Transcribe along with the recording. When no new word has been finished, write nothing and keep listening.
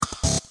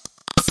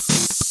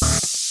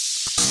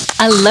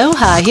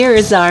Aloha, here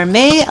is our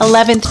May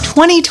 11th,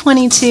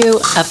 2022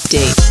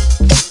 update.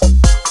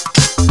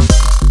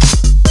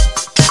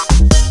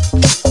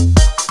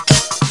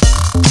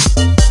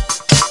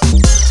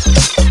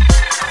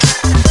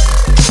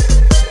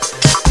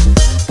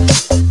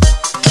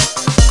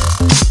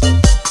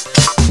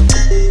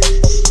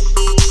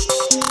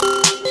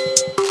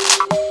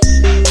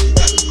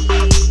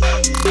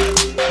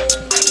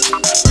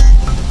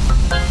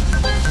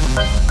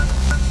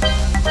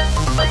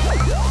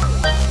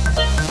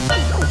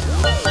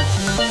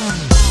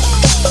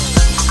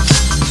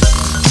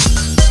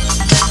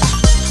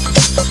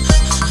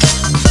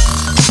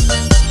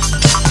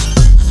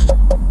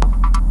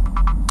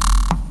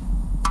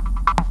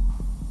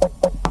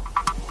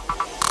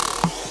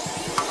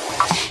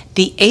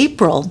 The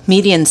April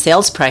median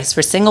sales price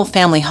for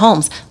single-family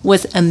homes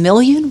was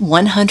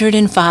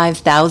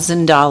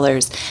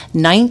 $1,105,000,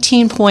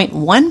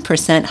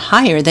 19.1%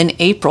 higher than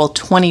April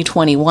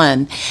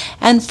 2021,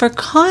 and for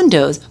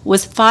condos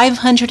was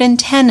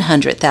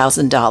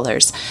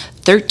 $510,000,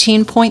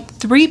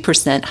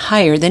 13.3%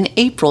 higher than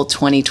April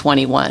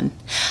 2021.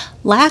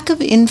 Lack of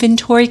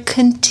inventory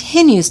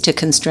continues to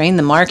constrain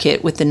the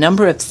market, with the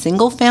number of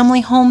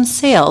single-family home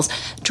sales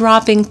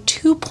dropping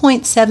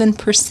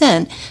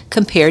 2.7%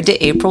 compared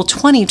to April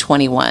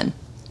 2021.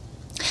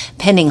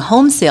 Pending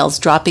home sales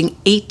dropping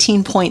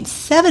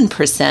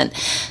 18.7%,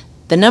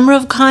 the number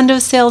of condo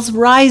sales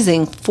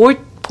rising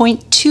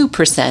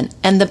 4.2%,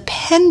 and the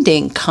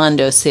pending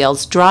condo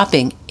sales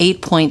dropping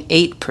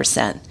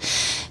 8.8%.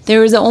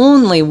 There is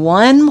only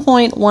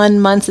 1.1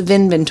 months of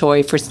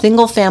inventory for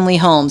single-family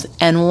homes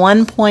and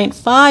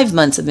 1.5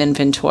 months of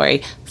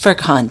inventory for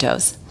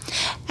condos.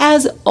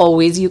 As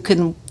always, you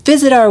can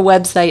visit our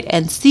website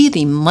and see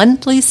the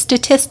monthly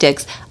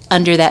statistics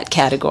under that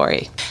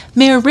category.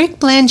 Mayor Rick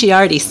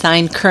Blangiardi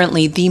signed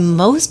currently the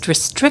most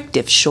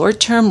restrictive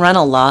short-term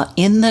rental law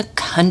in the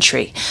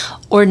country,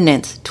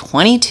 Ordinance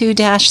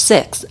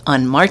 22-6,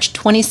 on March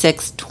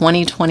 26,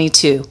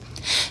 2022.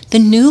 The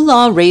new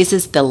law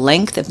raises the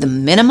length of the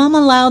minimum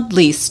allowed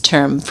lease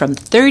term from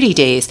 30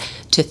 days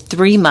to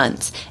 3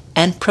 months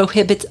and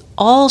prohibits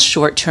all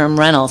short-term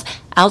rentals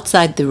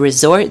outside the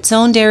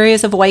resort-zoned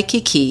areas of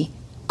Waikiki,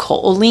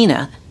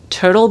 Ko'olina,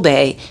 Turtle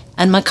Bay,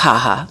 and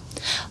Makaha.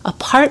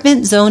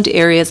 Apartment-zoned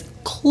areas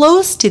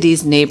close to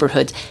these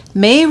neighborhoods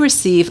may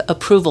receive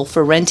approval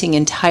for renting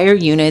entire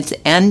units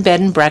and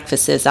bed and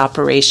breakfasts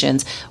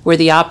operations where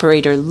the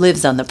operator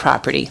lives on the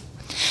property.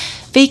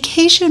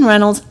 Vacation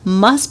rentals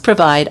must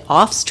provide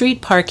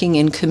off-street parking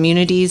in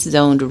communities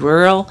zoned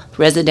rural,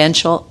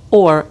 residential,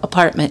 or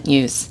apartment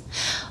use.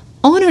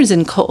 Owners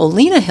in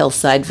Ko'olina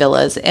Hillside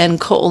Villas and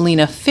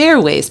Ko'olina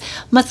Fairways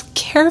must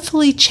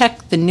carefully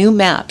check the new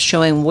map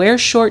showing where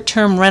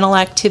short-term rental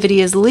activity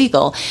is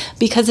legal,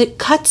 because it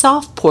cuts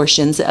off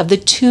portions of the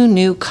 2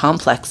 new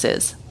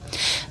complexes.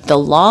 The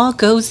law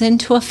goes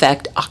into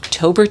effect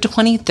October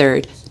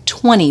 23,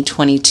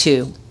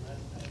 2022.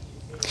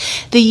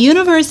 The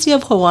University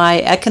of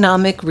Hawaii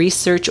Economic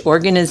Research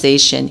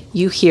Organization,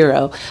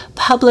 UHERO,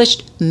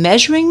 published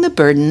Measuring the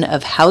Burden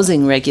of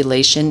Housing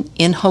Regulation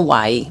in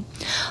Hawaii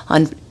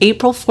on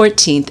April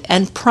 14th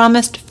and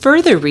promised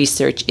further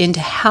research into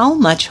how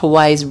much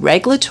Hawaii's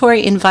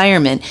regulatory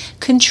environment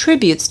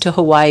contributes to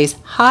Hawaii's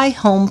high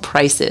home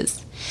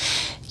prices.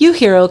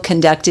 UHERO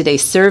conducted a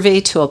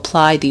survey to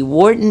apply the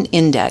Wharton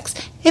Index,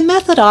 a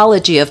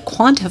methodology of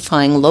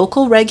quantifying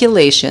local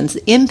regulations'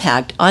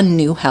 impact on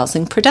new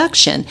housing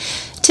production,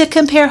 to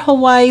compare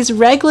Hawaii's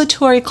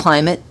regulatory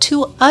climate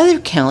to other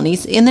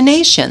counties in the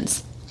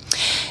nations.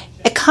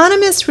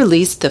 Economists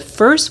released the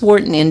first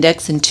Wharton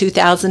Index in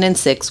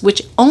 2006,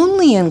 which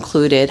only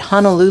included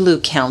Honolulu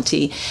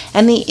County,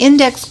 and the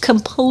index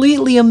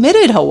completely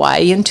omitted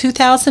Hawaii in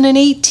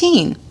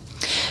 2018.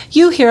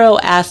 UHERO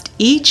asked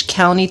each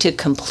county to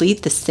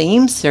complete the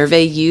same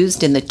survey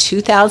used in the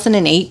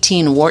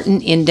 2018 Wharton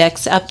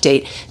Index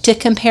update to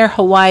compare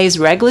Hawaii's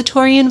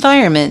regulatory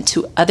environment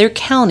to other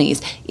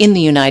counties in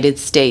the United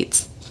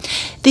States.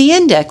 The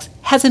index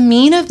has a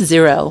mean of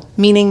 0,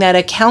 meaning that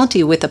a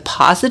county with a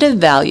positive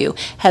value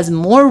has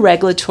more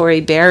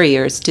regulatory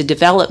barriers to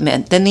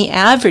development than the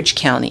average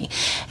county,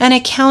 and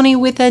a county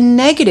with a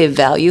negative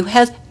value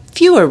has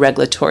fewer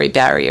regulatory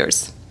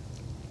barriers.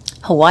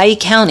 Hawaii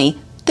County,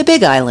 the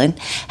Big Island,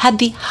 had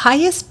the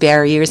highest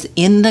barriers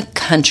in the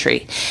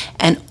country,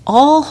 and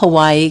all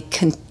Hawaii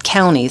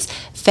counties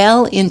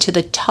fell into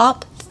the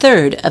top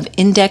third of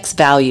index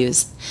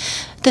values.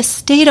 The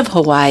state of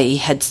Hawaii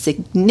had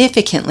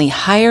significantly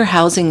higher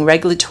housing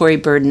regulatory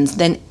burdens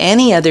than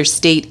any other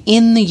state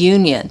in the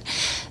Union.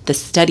 The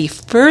study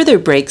further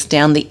breaks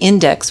down the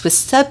index with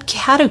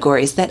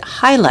subcategories that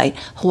highlight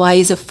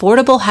Hawaii's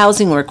affordable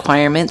housing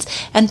requirements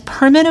and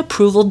permit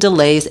approval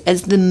delays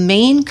as the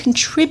main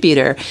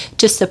contributor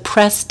to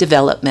suppressed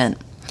development.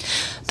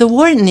 The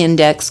Wharton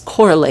Index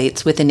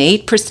correlates with an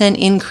 8%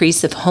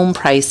 increase of home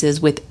prices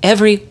with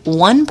every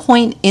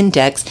 1-point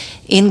index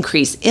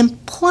increase,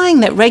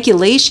 implying that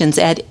regulations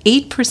add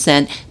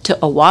 8% to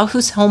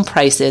Oahu's home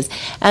prices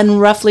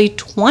and roughly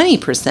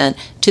 20%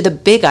 to the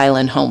Big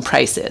Island home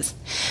prices.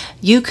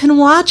 You can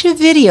watch a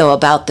video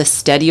about the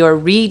study or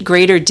read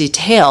greater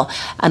detail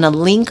on a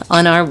link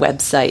on our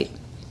website.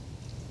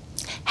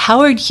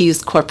 Howard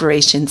Hughes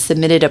Corporation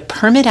submitted a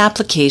permit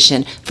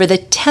application for the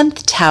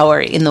 10th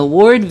tower in the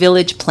Ward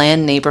Village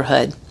Plan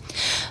neighborhood.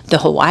 The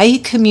Hawaii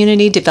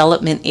Community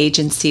Development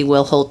Agency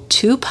will hold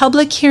 2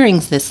 public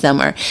hearings this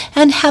summer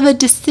and have a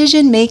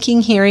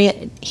decision-making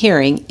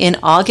hearing in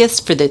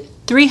August for the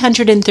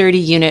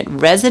 330-unit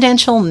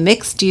residential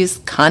mixed-use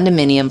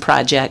condominium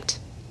project.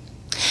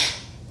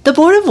 The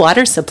Board of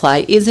Water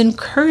Supply is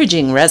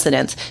encouraging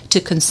residents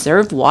to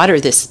conserve water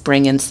this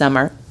spring and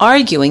summer,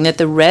 arguing that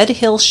the Red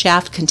Hill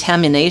shaft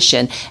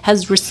contamination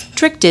has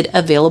restricted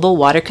available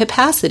water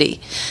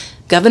capacity.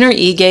 Governor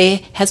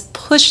Ige has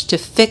pushed to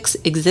fix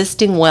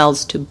existing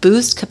wells to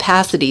boost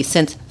capacity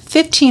since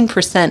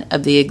 15%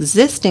 of the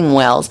existing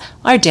wells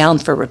are down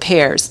for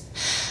repairs.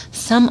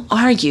 Some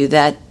argue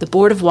that the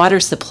Board of Water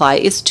Supply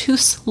is too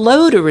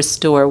slow to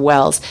restore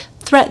wells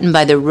threatened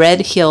by the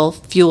Red Hill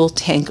fuel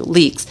tank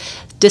leaks,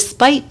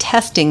 despite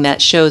testing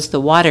that shows the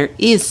water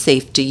is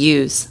safe to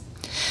use.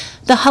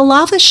 The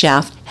Halawa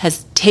shaft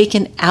has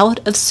taken out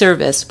of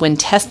service when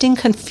testing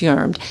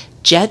confirmed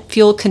jet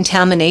fuel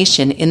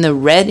contamination in the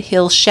Red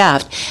Hill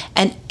shaft,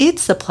 and it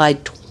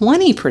supplied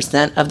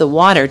 20% of the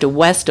water to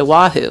West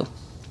Oahu.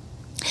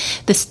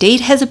 The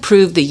state has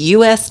approved the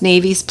U.S.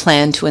 Navy's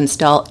plan to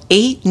install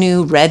 8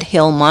 new Red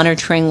Hill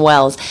monitoring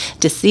wells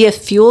to see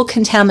if fuel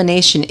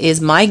contamination is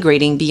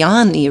migrating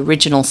beyond the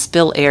original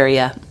spill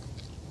area.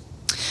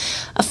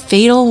 A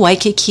fatal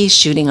Waikiki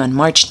shooting on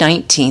March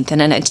 19th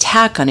and an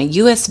attack on a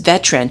U.S.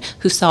 veteran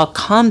who saw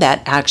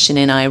combat action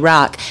in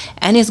Iraq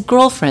and his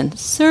girlfriend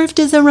served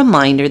as a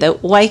reminder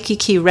that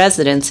Waikiki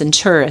residents and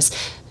tourists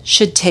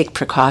should take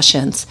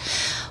precautions.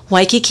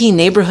 Waikiki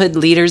neighborhood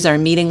leaders are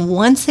meeting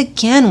once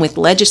again with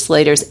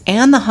legislators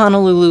and the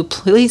Honolulu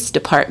Police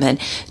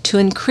Department to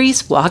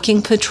increase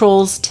walking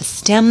patrols to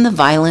stem the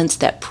violence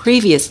that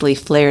previously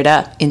flared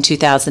up in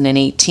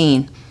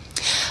 2018.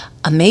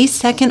 A May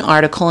 2nd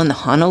article in the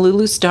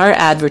Honolulu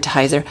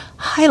Star-Advertiser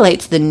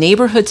highlights the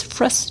neighborhood's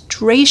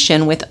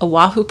frustration with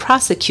Oahu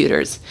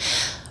prosecutors.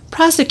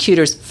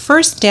 Prosecutors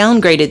first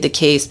downgraded the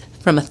case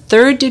from a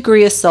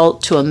third-degree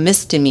assault to a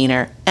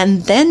misdemeanor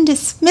and then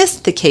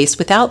dismissed the case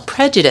without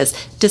prejudice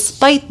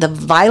despite the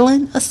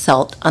violent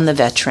assault on the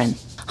veteran.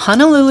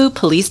 Honolulu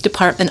Police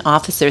Department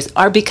officers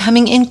are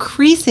becoming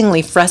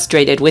increasingly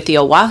frustrated with the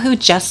Oahu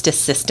justice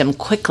system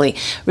quickly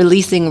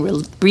releasing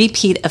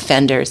repeat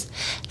offenders.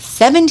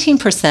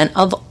 17%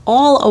 of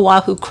all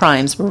Oahu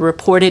crimes were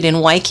reported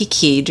in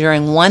Waikiki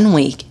during 1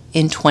 week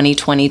in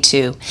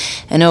 2022,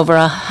 and over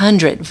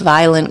 100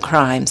 violent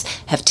crimes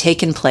have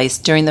taken place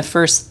during the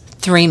first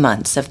 3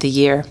 months of the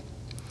year.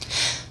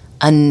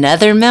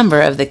 Another member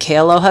of the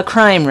Kealoha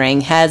crime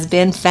ring has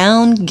been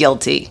found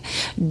guilty.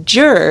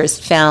 Jurors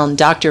found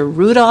Dr.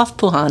 Rudolph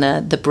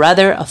Puhana, the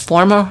brother of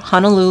former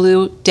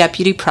Honolulu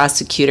Deputy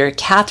Prosecutor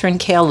Catherine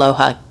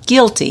Kealoha,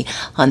 guilty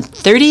on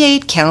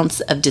 38 counts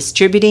of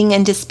distributing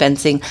and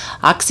dispensing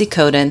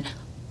oxycodone,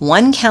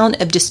 1 count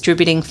of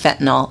distributing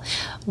fentanyl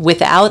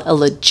without a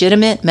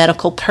legitimate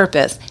medical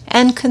purpose,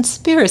 and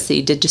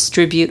conspiracy to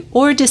distribute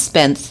or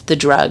dispense the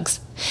drugs.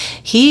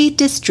 He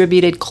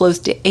distributed close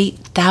to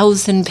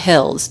 8,000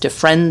 pills to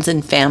friends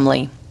and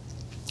family.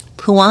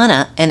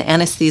 Puana, an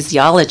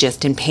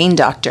anesthesiologist and pain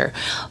doctor,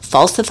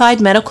 falsified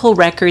medical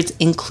records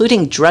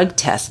including drug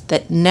tests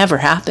that never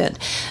happened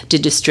to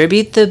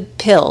distribute the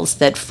pills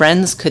that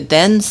friends could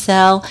then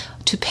sell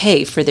to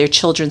pay for their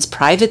children's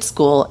private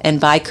school and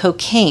buy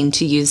cocaine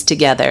to use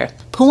together.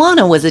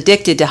 Puana was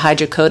addicted to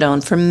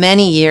hydrocodone for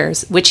many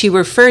years, which he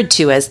referred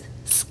to as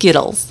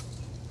Skittles.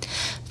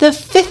 The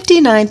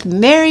 59th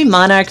Merry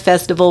Monarch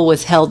Festival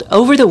was held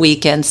over the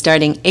weekend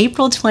starting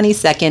April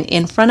 22nd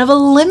in front of a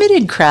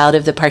limited crowd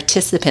of the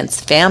participants'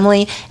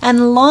 family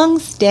and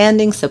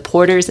long-standing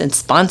supporters and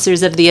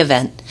sponsors of the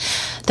event.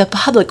 The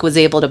public was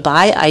able to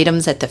buy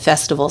items at the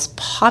festival's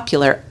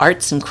popular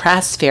arts and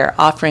crafts fair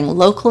offering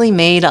locally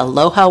made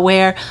aloha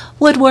wear,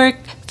 woodwork,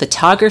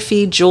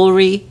 photography,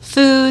 jewelry,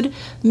 food,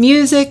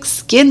 music,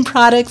 skin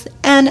products,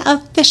 and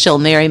official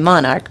Merry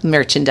Monarch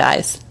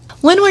merchandise.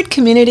 Windward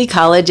Community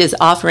College is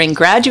offering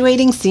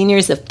graduating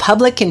seniors of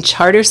public and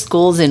charter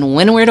schools in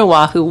Windward,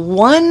 Oahu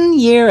 1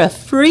 year of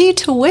free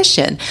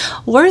tuition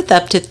worth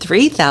up to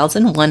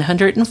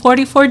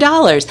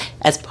 $3,144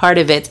 as part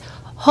of its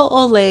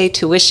Ho'ole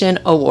Tuition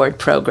Award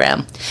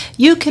Program.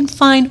 You can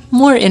find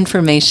more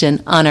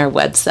information on our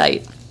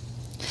website.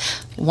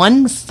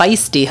 One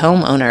feisty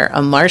homeowner,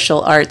 a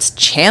martial arts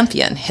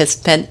champion, has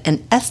spent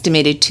an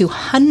estimated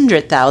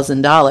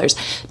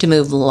 $200,000 to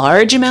move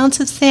large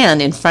amounts of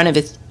sand in front of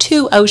his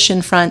 2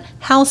 oceanfront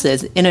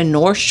houses in a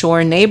North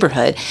Shore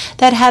neighborhood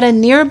that had a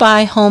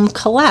nearby home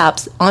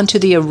collapse onto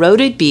the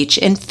eroded beach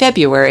in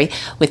February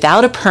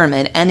without a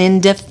permit and in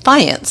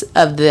defiance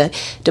of the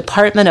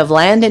Department of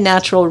Land and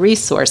Natural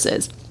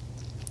Resources.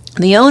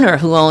 The owner,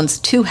 who owns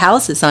 2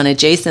 houses on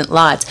adjacent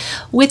lots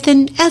with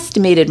an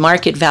estimated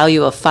market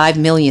value of $5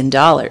 million.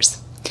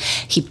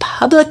 He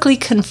publicly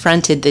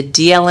confronted the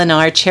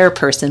DLNR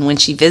chairperson when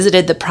she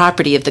visited the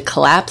property of the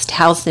collapsed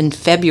house in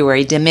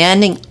February,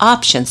 demanding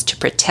options to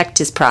protect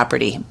his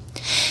property.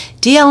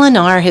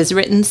 DLNR has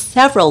written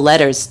several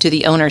letters to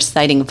the owner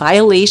citing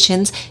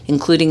violations,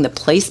 including the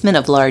placement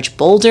of large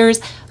boulders,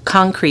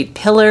 concrete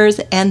pillars,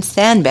 and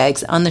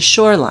sandbags on the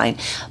shoreline,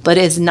 but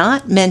has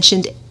not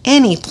mentioned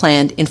any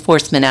planned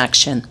enforcement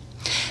action.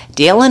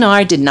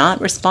 DLNR did not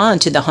respond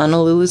to the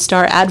Honolulu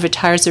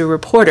Star-Advertiser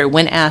reporter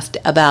when asked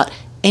about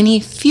any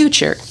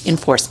future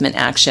enforcement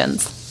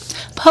actions.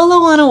 Polo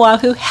on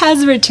Oahu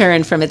has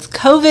returned from its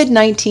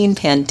COVID-19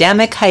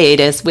 pandemic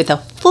hiatus with a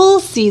full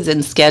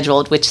season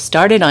scheduled, which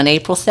started on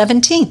April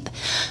 17th.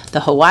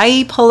 The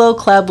Hawaii Polo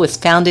Club was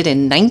founded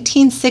in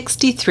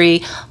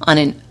 1963 on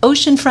an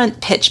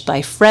oceanfront pitch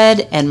by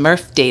Fred and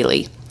Murph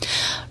Daly.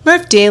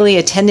 Murph Daly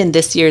attended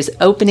this year's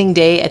opening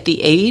day at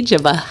the age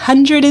of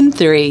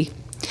 103.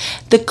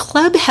 The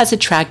club has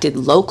attracted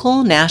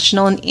local,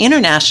 national, and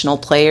international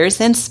players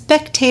and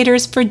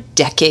spectators for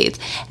decades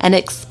and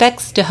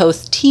expects to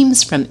host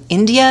teams from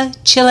India,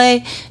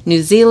 Chile,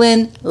 New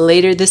Zealand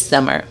later this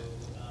summer.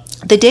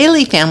 The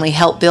Daly family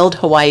helped build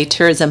Hawaii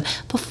tourism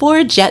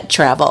before jet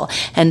travel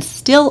and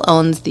still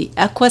owns the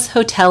Equus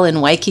Hotel in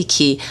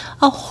Waikiki,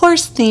 a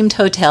horse-themed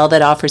hotel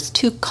that offers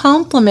 2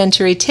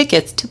 complimentary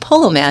tickets to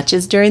polo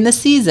matches during the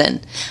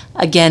season.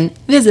 Again,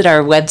 visit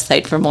our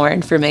website for more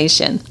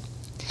information.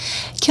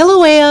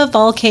 Kilauea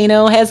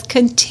volcano has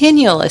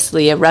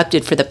continuously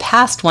erupted for the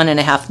past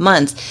 1.5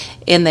 months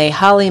in the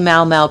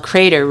Halemaumau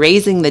crater,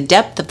 raising the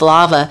depth of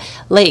lava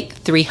lake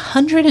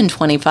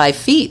 325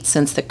 feet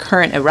since the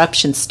current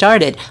eruption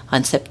started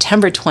on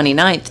September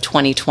 29,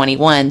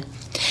 2021.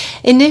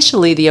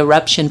 Initially, the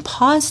eruption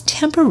paused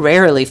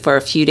temporarily for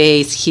a few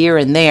days here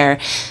and there.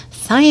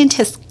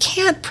 Scientists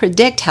can't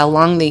predict how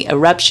long the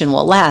eruption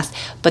will last,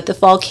 but the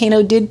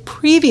volcano did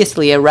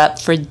previously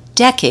erupt for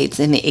decades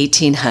in the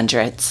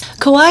 1800s.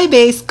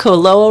 Kauai-based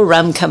Koloa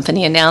Rum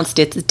Company announced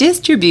its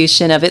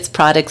distribution of its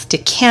products to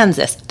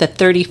Kansas, the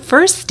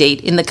 31st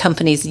state in the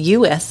company's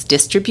U.S.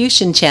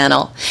 distribution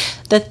channel.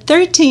 The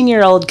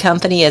 13-year-old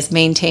company has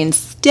maintained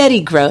steady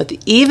growth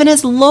even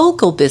as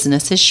local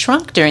businesses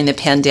shrunk during the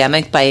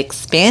pandemic by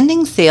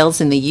expanding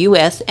sales in the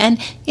U.S. and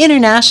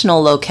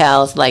international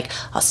locales like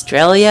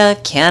Australia,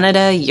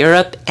 Canada,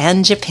 Europe,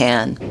 and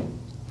Japan.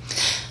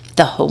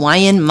 The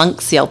Hawaiian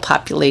monk seal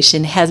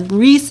population has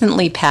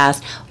recently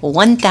passed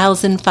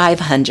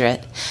 1,500.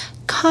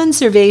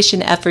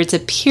 Conservation efforts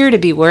appear to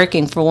be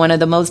working for one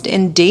of the most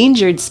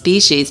endangered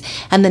species,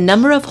 and the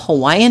number of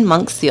Hawaiian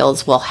monk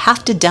seals will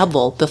have to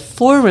double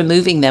before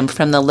removing them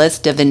from the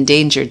list of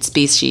endangered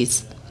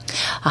species.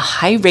 A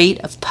high rate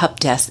of pup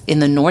deaths in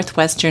the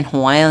northwestern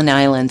Hawaiian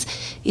Islands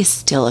is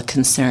still a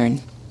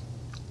concern.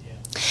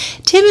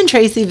 Tim and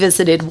Tracy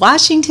visited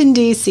Washington,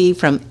 D.C.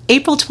 from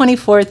April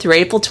 24th through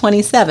April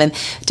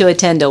 27th to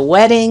attend a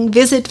wedding,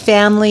 visit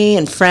family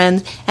and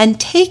friends, and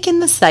take in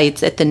the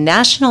sights at the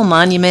National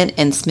Monument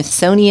and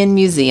Smithsonian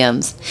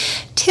Museums.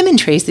 Tim and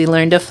Tracy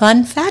learned a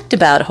fun fact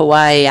about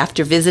Hawaii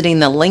after visiting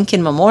the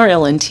Lincoln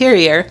Memorial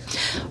interior.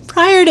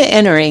 Prior to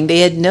entering, they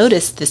had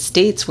noticed the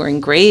states were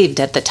engraved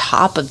at the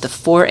top of the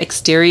 4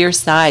 exterior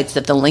sides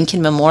of the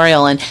Lincoln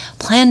Memorial and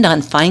planned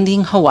on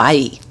finding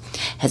Hawaii.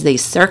 As they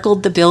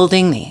circled the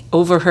building, they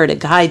overheard a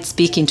guide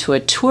speaking to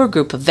a tour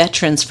group of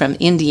veterans from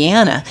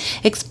Indiana,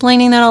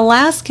 explaining that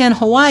Alaska and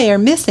Hawaii are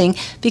missing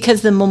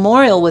because the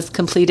memorial was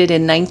completed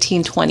in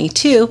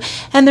 1922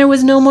 and there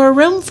was no more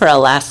room for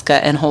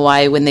Alaska and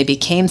Hawaii when they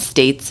became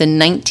states in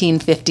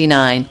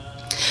 1959.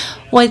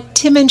 What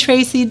Tim and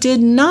Tracy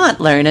did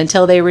not learn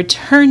until they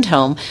returned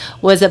home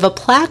was of a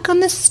plaque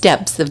on the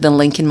steps of the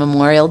Lincoln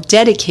Memorial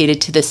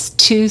dedicated to the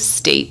 2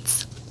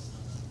 states.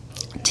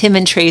 Tim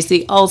and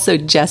Tracy also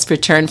just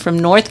returned from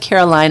North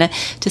Carolina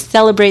to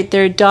celebrate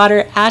their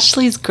daughter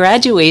Ashley's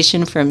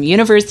graduation from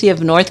University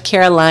of North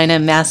Carolina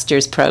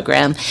Master's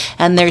Program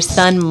and their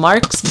son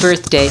Mark's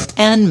birthday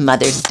and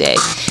Mother's Day.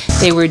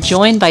 They were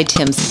joined by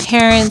Tim's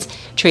parents,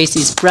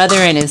 Tracy's brother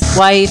and his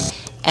wife,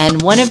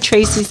 and one of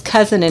Tracy's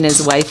cousin and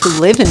his wife who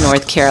live in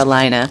North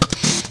Carolina.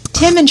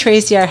 Tim and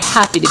Tracy are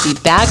happy to be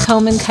back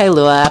home in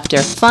Kailua after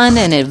a fun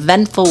and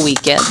eventful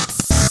weekend.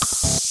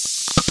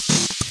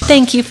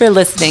 Thank you for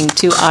listening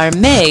to our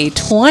May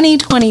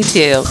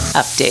 2022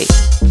 update.